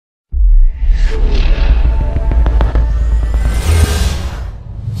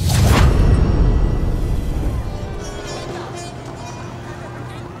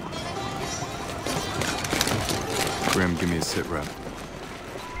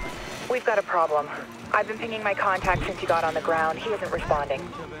We've got a problem. I've been pinging my contact since you got on the ground. He isn't responding.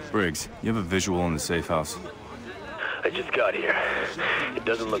 Briggs, you have a visual in the safe house? I just got here. It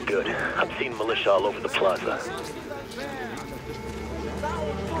doesn't look good. I'm seeing militia all over the plaza.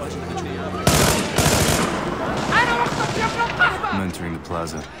 I'm entering the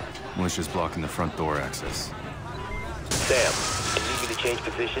plaza. Militia's blocking the front door access. Sam, you need me to change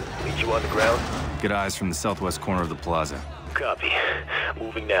position? Meet you on the ground? Get eyes from the southwest corner of the plaza. Copy.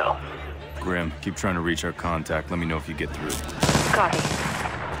 Moving now. Grim, keep trying to reach our contact. Let me know if you get through. Copy.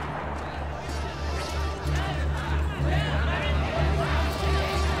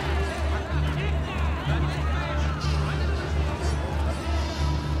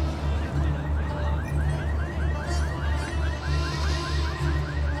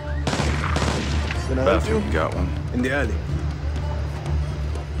 Can I help you? Bathroom, got one. In the alley.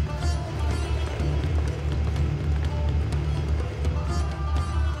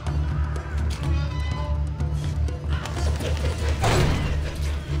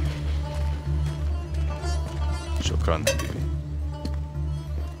 Shukran, baby.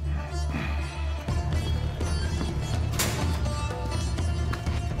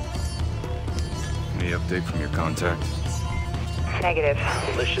 Any update from your contact? Negative.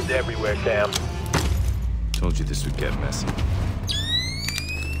 Militia's everywhere, Sam. Told you this would get messy.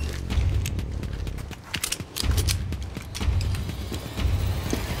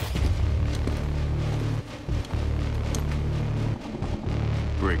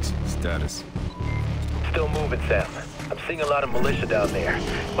 Briggs, status. Still moving, Sam. I'm seeing a lot of militia down there.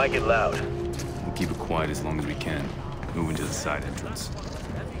 Might get loud. We'll keep it quiet as long as we can. Moving to the side entrance.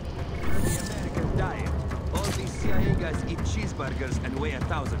 American diet. All these CIA guys eat cheeseburgers and weigh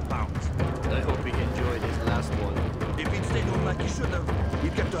 1,000 pounds. I hope he enjoyed his last one. If he'd stayed home like he should have,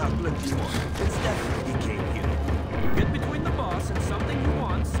 he'd get to have plenty more. Instead, he came here. Get between the boss and something he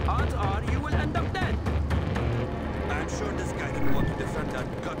wants, odds are you will end up dead. I'm sure this guy didn't want to defend that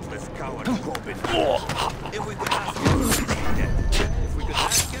gutless coward Corbin. If we could ask him, he'd be dead. If we could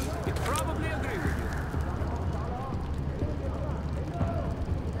ask him, he'd probably agree with you.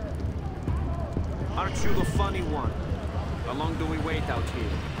 Aren't you the funny one? How long do we wait out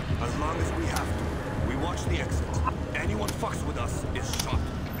here? As long as we have to. We watch the exit. Anyone fucks with us is shot.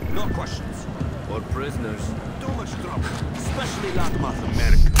 No questions. Or prisoners. Too much trouble. Especially Loudmouth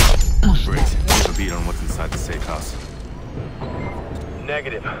America. Briggs, keep a beat on what's inside the safe house.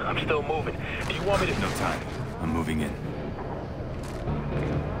 Negative. I'm still moving. Do you want me to... No time. I'm moving in.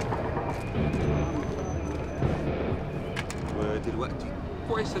 ودلوقتي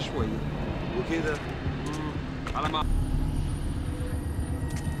كويسة شوية وكده على ما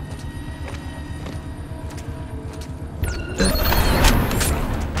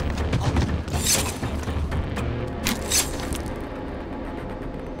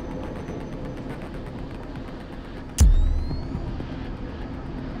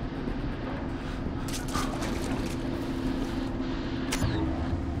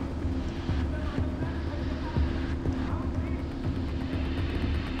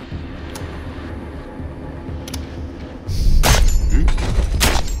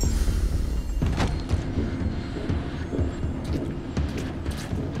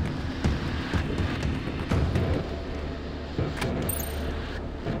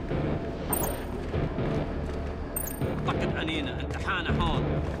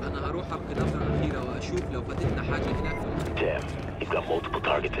Damn, he's got multiple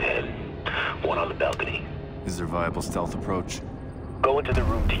targets ahead. One on the balcony. Is there a viable stealth approach? Go into the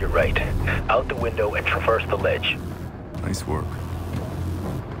room to your right. Out the window and traverse the ledge. Nice work.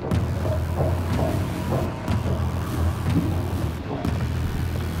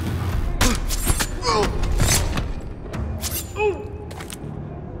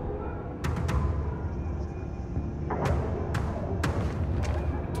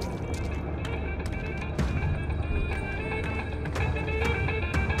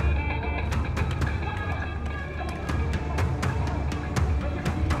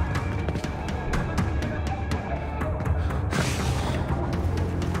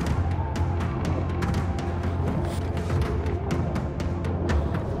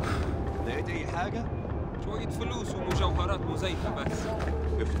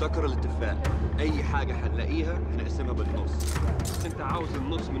 افتكر الاتفاق اي حاجة هنلاقيها هنقسمها بالنص. انت عاوز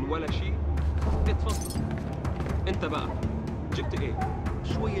النص من ولا شيء؟ اتفضل. انت بقى جبت ايه؟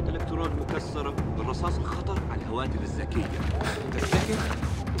 شوية الكترون مكسرة بالرصاص الخطر على الهواتف الذكية. انت ساكت؟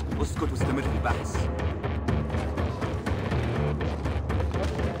 اسكت واستمر في البحث.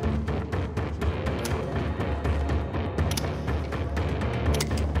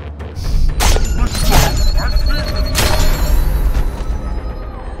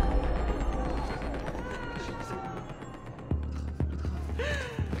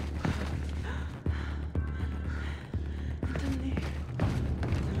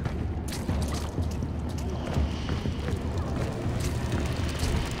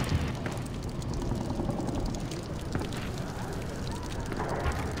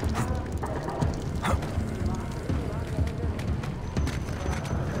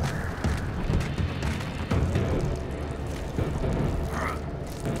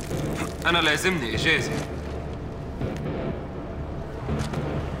 أنا لازمني إجازة.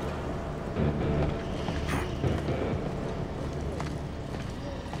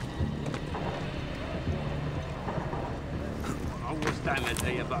 عاوز تعمل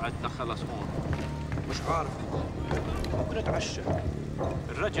ايه بعد تخلص هون؟ مش عارف، ممكن اتعشى.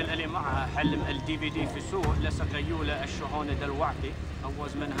 الرجل اللي معها حلم الDVD في السوق لسغيولة الشهون دلوعتي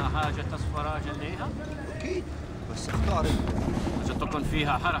عوز منها حاجة تصفراجا ليها؟ اكيد، بس اختار إذا تكون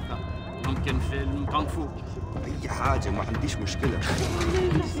فيها حركة ممكن فيلم كونغ فو. اي حاجة، ما عنديش مشكلة.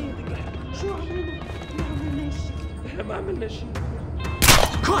 شو عملنا؟ ما عملنا شيء، احنا ما عملنا شيء.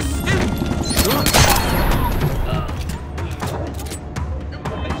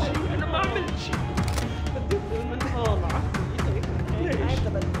 انا ما عملت شيء. بدي من طالع.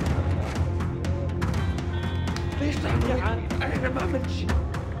 ليش تحكي عن احنا ما عملت شيء؟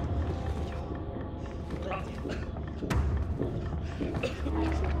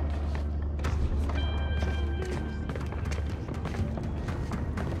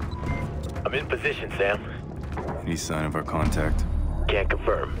 I'm in position, Sam. Any sign of our contact? Can't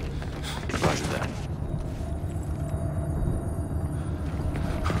confirm. Roger that.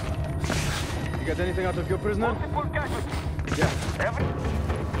 You got anything out of your prisoner? Yeah.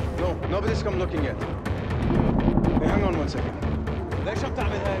 No, nobody's come looking yet. Hey, hang on 1 second. ليش عم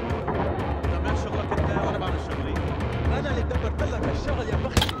تعمل هيك؟ بتعمل شغلك انت وانا بعمل شغلي. انا اللي دبرت لك هالشغل يا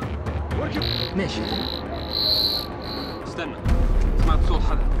بختي. ماشي. استنى، سمعت صوت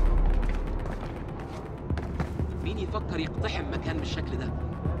حدا. مين يفكر يقتحم مكان بالشكل ده؟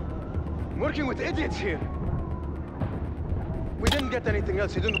 I'm working with idiots here. We didn't get anything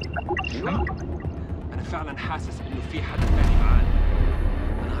else. You didn't. شو؟ أنا فعلاً حاسس إنه في حدا تاني معانا.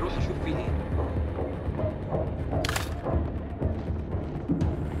 أنا هروح أشوف في إيه.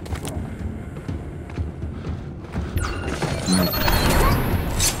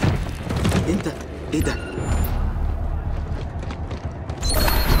 أنت إيه ده؟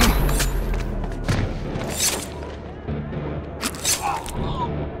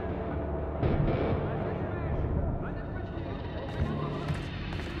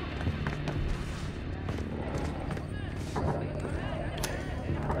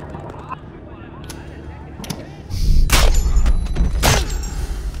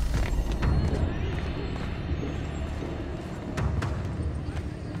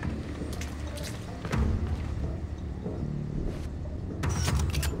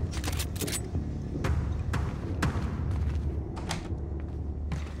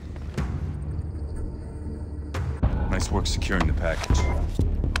 Nice work securing the package.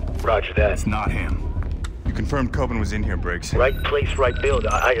 Roger that. It's not him. You confirmed Coben was in here, Briggs. Right place, right build.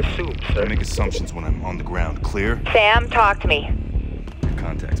 I assume, sir. I make assumptions when I'm on the ground. Clear? Sam, talk to me. Your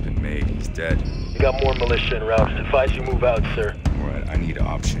contact's been made. He's dead. You got more militia en route. Advise you move out, sir. All right, I need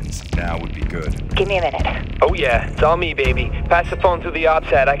options. Now would be good. Give me a minute. Oh yeah, it's all me, baby. Pass the phone through the ops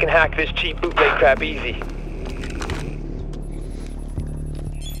hat. I can hack this cheap bootleg crap easy.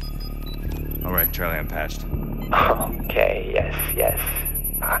 All right, Charlie, I'm patched. Okay, yes.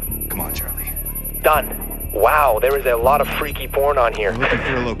 Come on, Charlie. Done. Wow, there is a lot of freaky porn on here. I'm looking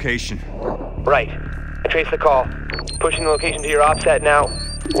for a location. Right. I traced the call. Pushing the location to your ops hat now.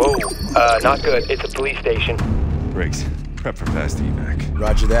 Whoa, not good. It's a police station. Briggs, prep for fast evac.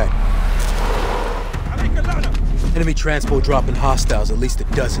 Roger that. Enemy transport dropping hostiles, at least a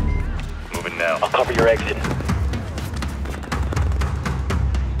dozen. Moving now. I'll cover your exit.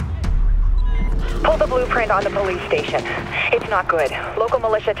 Pull the blueprint on the police station. It's not good. Local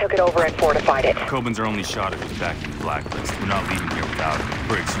militia took it over and fortified it. Coben's our only shot at who's backing the Blacklist. We're not leaving here without him.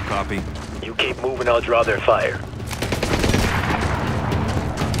 Briggs, you copy? You keep moving, I'll draw their fire.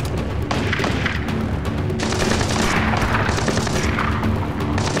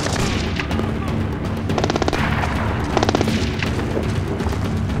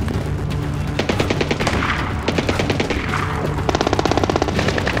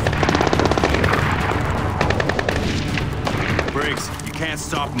 Briggs, you can't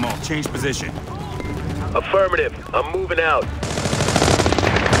stop them all. Change position. Affirmative. I'm moving out.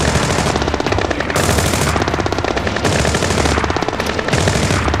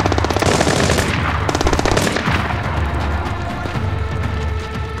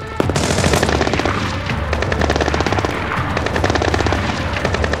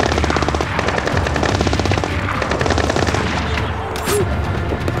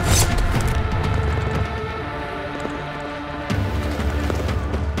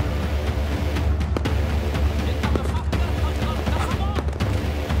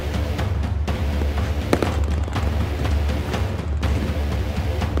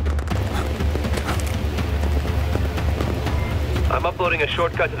 a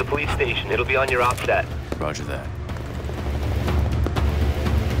shortcut to the police station. It'll be on your op set. Roger that.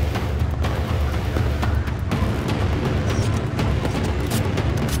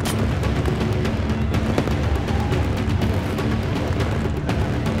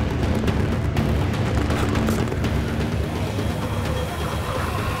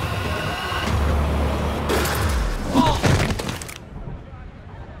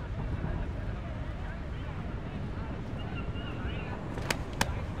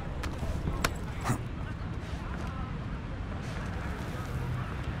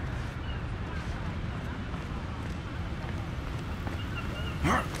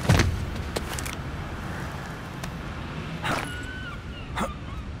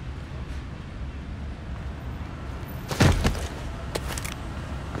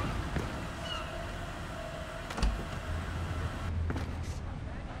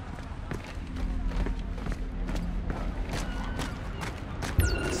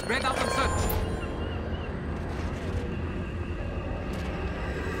 Spread out and search.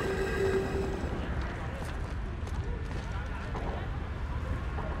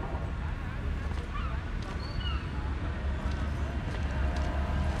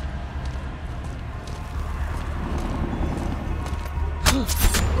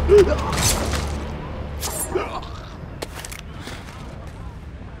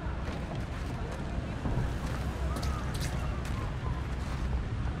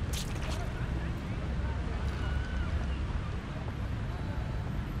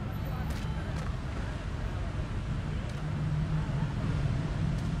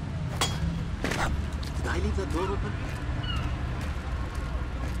 Did I leave that door open?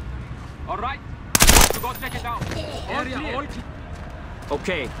 All right. So go check it out. Area all clear.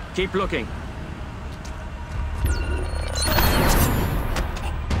 Okay, keep looking.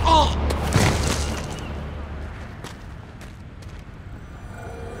 Oh!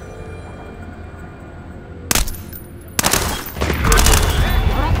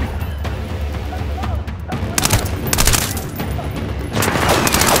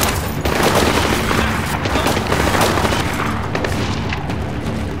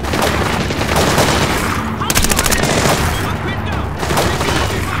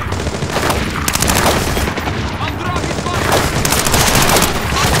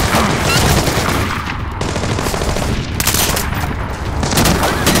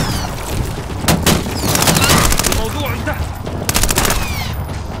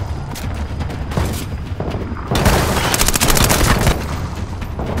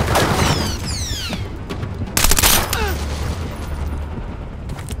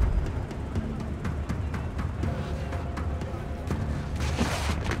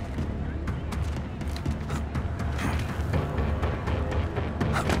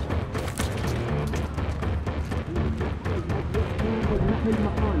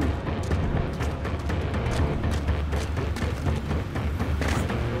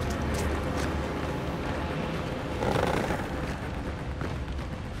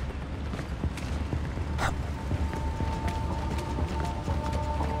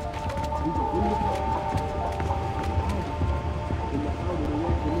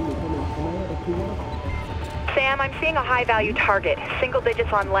 Sam, I'm seeing a high-value target. Single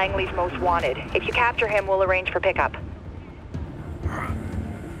digits on Langley's most wanted. If you capture him, we'll arrange for pickup.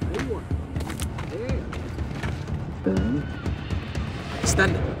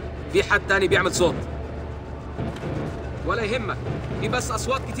 استنى، في حد تاني بيعمل صوت. ولا يهمك، في بس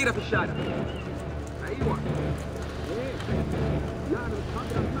أصوات كتيرة في الشارع. أيوة. لا أنا مش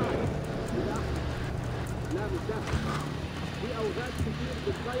هقدر أسمعك. لا مش ده. في أوقات كتير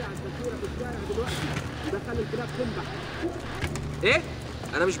بتضيع التسييرة في الشارع دلوقتي، وده خلي الكلاب تنبح. إيه؟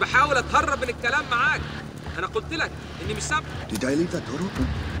 أنا مش بحاول أتهرب من الكلام معاك. أنا قلت لك إني مش سامع. Did I leave that door open?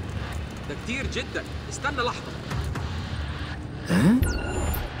 ده كتير جدا. استنى لحظة.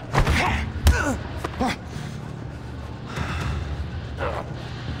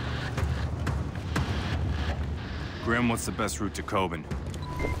 Grim, what's the best route to Coben?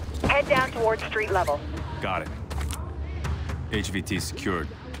 Head down towards street level. Got it. HVT secured.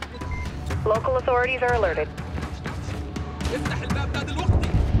 Local authorities are alerted. افتح الباب ده دلوقتي.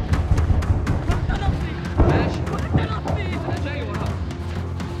 ماشي. أنا جاي وراك.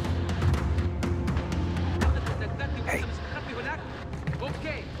 Hey.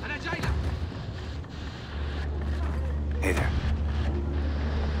 اوكي انا جاي لك. Hey there.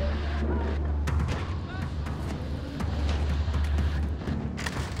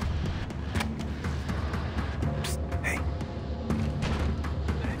 Psst. Hey.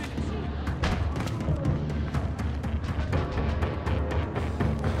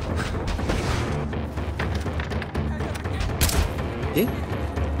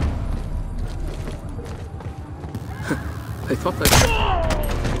 اتفضل.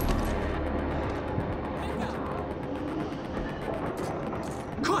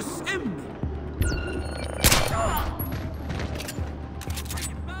 كس امي.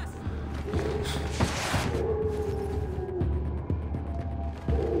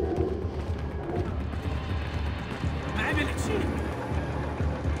 ما عملت شيء.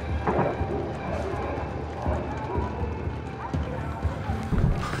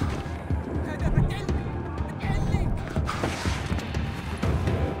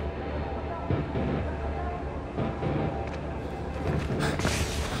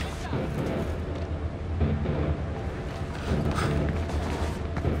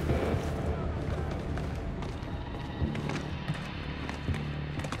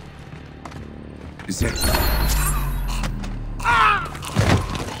 ازاي؟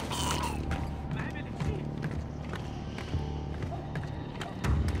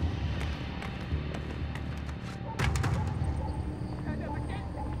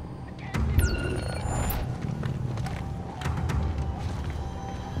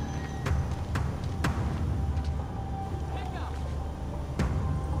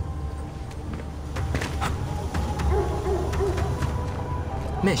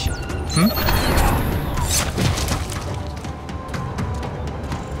 ماشي.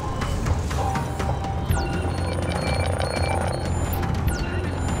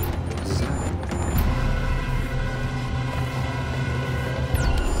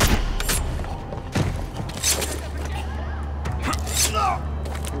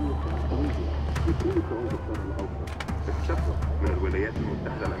 من الولايات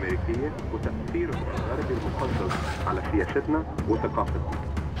المتحدة الأمريكية وتأثيره الغربي المقدس على سياستنا وثقافتنا.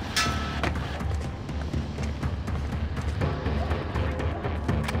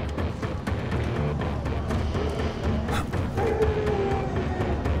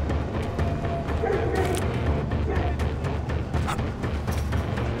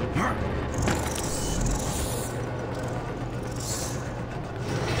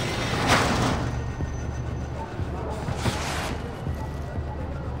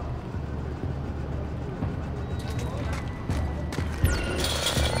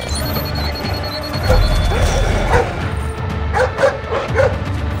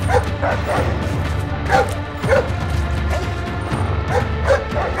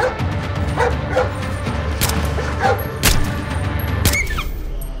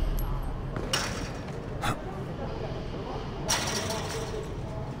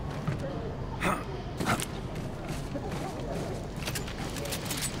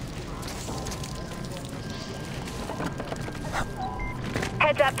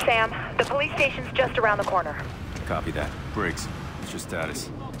 Heads up, Sam. The police station's just around the corner. Copy that. Briggs, what's your status?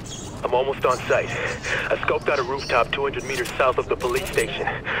 I'm almost on site. I scoped out a rooftop 200 meters south of the police station.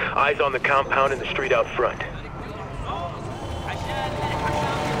 Eyes on the compound and the street out front.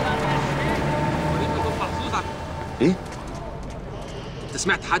 ايه؟ انت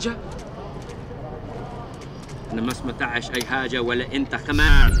سمعت حاجة؟ انا ما سمعتش اي حاجة ولا انت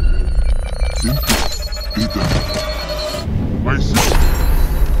كمان. ايه ده؟ ما يصير.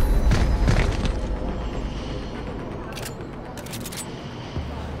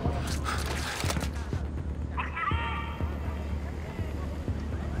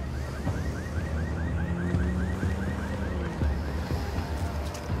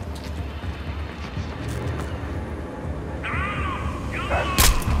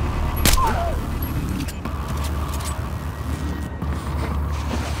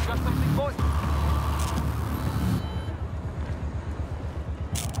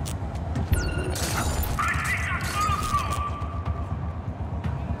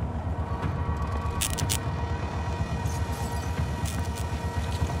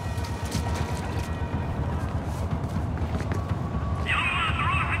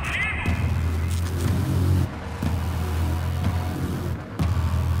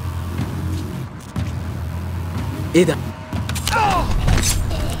 ايه ده؟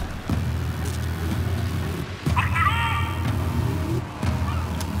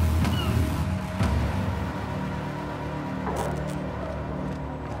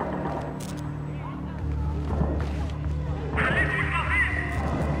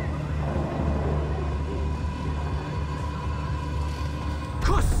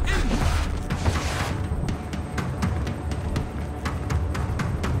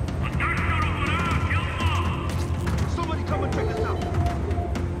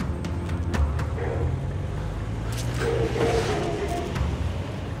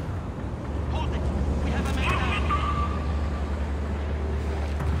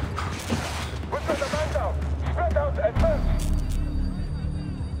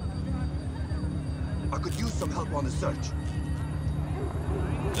 I could use some help on the search.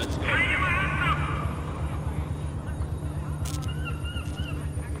 Let's go.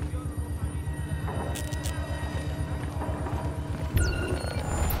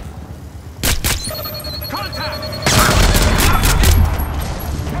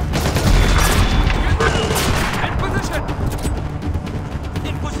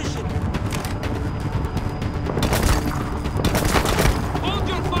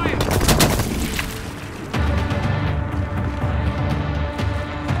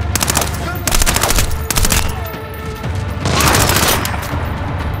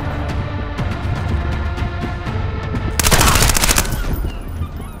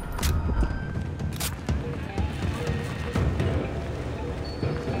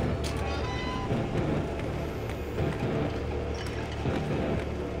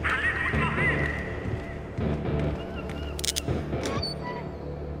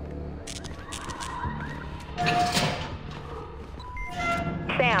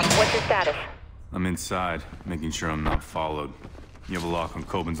 What's your status? I'm inside, making sure I'm not followed. You have a lock on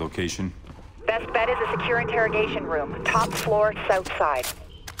Coben's location? Best bet is a secure interrogation room. Top floor, south side.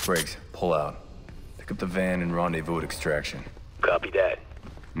 Briggs, pull out. Pick up the van and rendezvous at extraction. Copy that.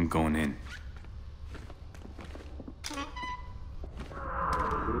 I'm going in.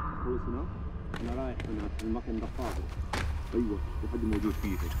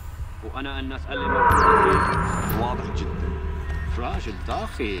 وأنا الناس اللي واضح جدا. راجل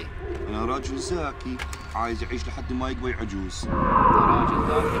طاخي. أنا راجل زاكي عايز يعيش لحد ما يقوي عجوز. راجل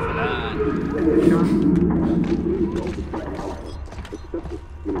طاخي فلان.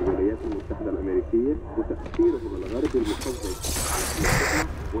 من الولايات المتحدة الأمريكية وتأثيرهم الغربي المحافظ على سياستنا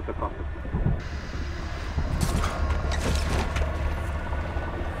وثقافتنا.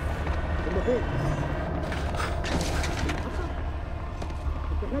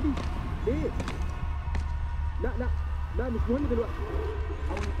 انت غبي ليه؟ لا مش مهم دلوقتي.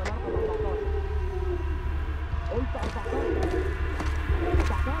 حاول القناعة 14. قلت 14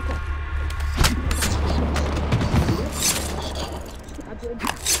 لحد امتى؟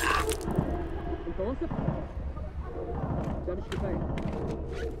 انت واثق؟ ده مش كفاية.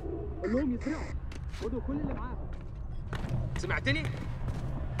 قول لهم يسرعوا. خدوا كل اللي معاهم. سمعتني؟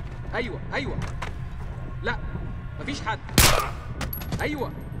 ايوه لا مفيش حد.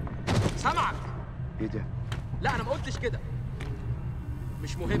 ايوه سامعك. ايه ده؟ لا انا ما قلتش كده.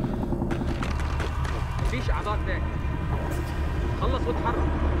 مش مهم. مفيش اعذار تاني. خلص واتحرك.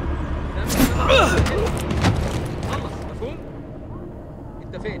 ده مش خلص. مفهوم؟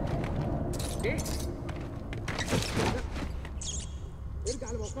 انت فين؟ ايه؟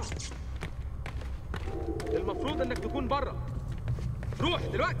 ارجع لموقعك. المفروض انك تكون بره. روح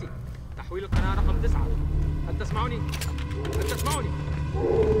دلوقتي. تحويل القناة رقم 9. هل تسمعني؟ في حد سمعني؟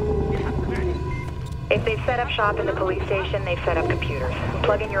 If they've set up shop in the police station, they've set up computers.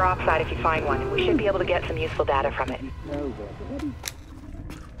 Plug in your ops side if you find one. We should be able to get some useful data from it.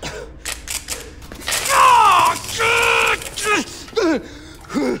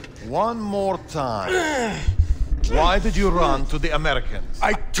 One more time. Why did you run to the Americans?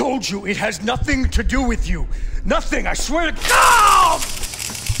 I told you it has nothing to do with you. Nothing, I swear to God!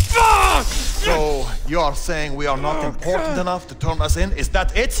 So, you are saying we are not important enough to turn us in? Is that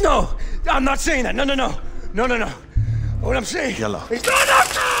it? No, I'm not saying that. No. What I'm saying... Yalla.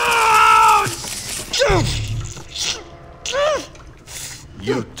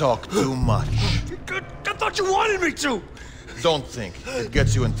 You talk too much. I thought you wanted me to. Don't think. It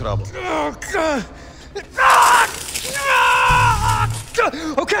gets you in trouble. Oh, God.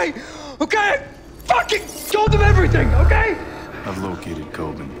 Okay. I fucking told them everything, okay? I've located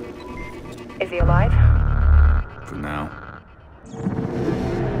Coben. Is he alive? For now.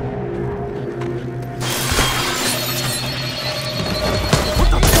 What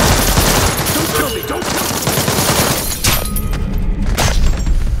the fuck? Don't kill me!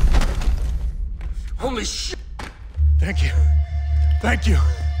 Holy shit! Thank you.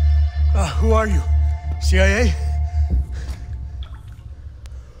 Who are you? CIA?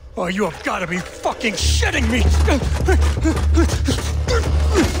 Oh, you have got to be fucking shitting me!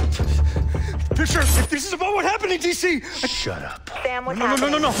 Fisher, if this is about what happened in DC... Shut up. Sam, what's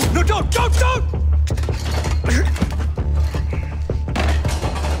happening? No, don't!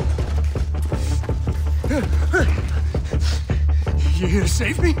 You here to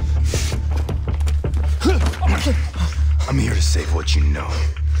save me? I'm here to save what you know.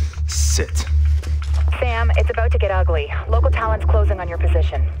 Sit. Sam, it's about to get ugly. Local talent's closing on your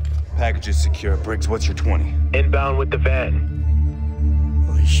position. Package is secure. Briggs, what's your 20? Inbound with the van.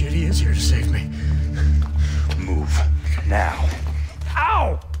 Holy shit, he is here to save me. Move. Now.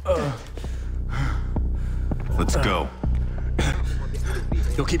 Ow! Let's go.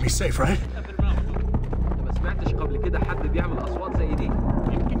 You'll keep me safe, right? انت ما سمعتش قبل كده حد بيعمل اصوات زي دي؟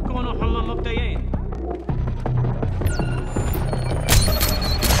 يمكن كونوا هم مبدئيين.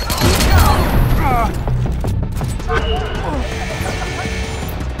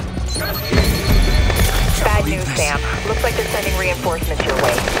 Bad news, Sam. Looks like they're sending reinforcements your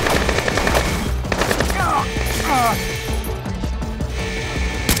way.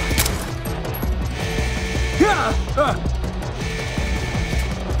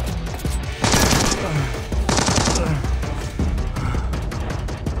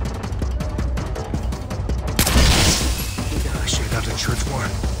 I should have gone to church more.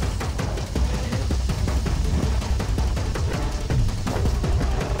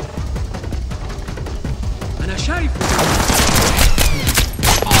 انا شايف.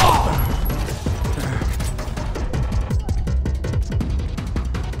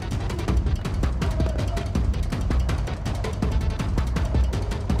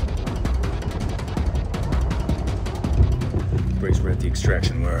 Briggs, we're at the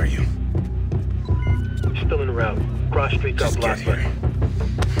extraction. Where are you? Still en route. Cross streets out Blacklist.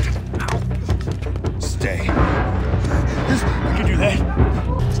 Stay. I can do that.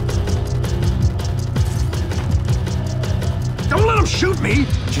 Don't let him shoot me!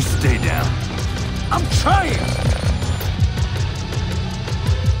 Just stay down. I'm trying!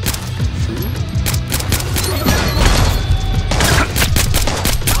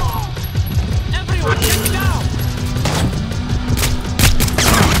 Everyone get down!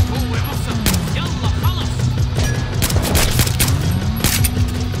 يلا خلص!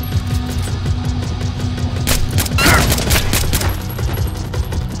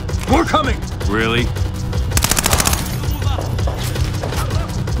 We're coming! Really?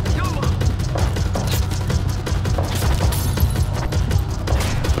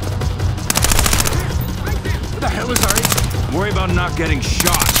 What the hell is our... Worry about not getting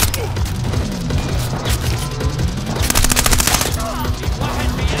shot.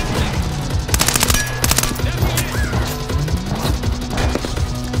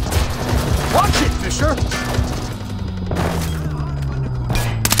 Watch it, Fisher!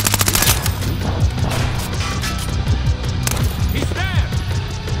 He's there!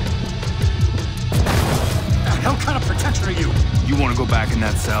 The hell kind of protection are you? You want to go back in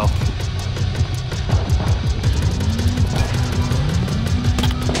that cell?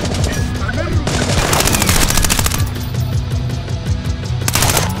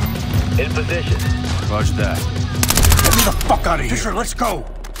 In position. Roger that. Get me the fuck out of here! Fisher, let's go!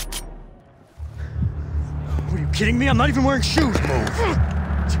 Are you kidding me? I'm not even wearing shoes! Move!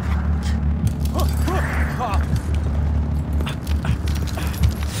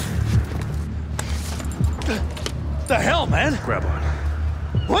 The hell, man? Grab on.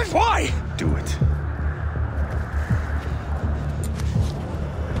 What? Why? Do it.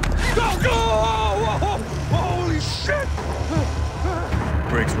 Go, go! Oh, holy shit!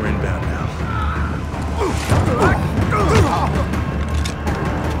 Briggs, we're inbound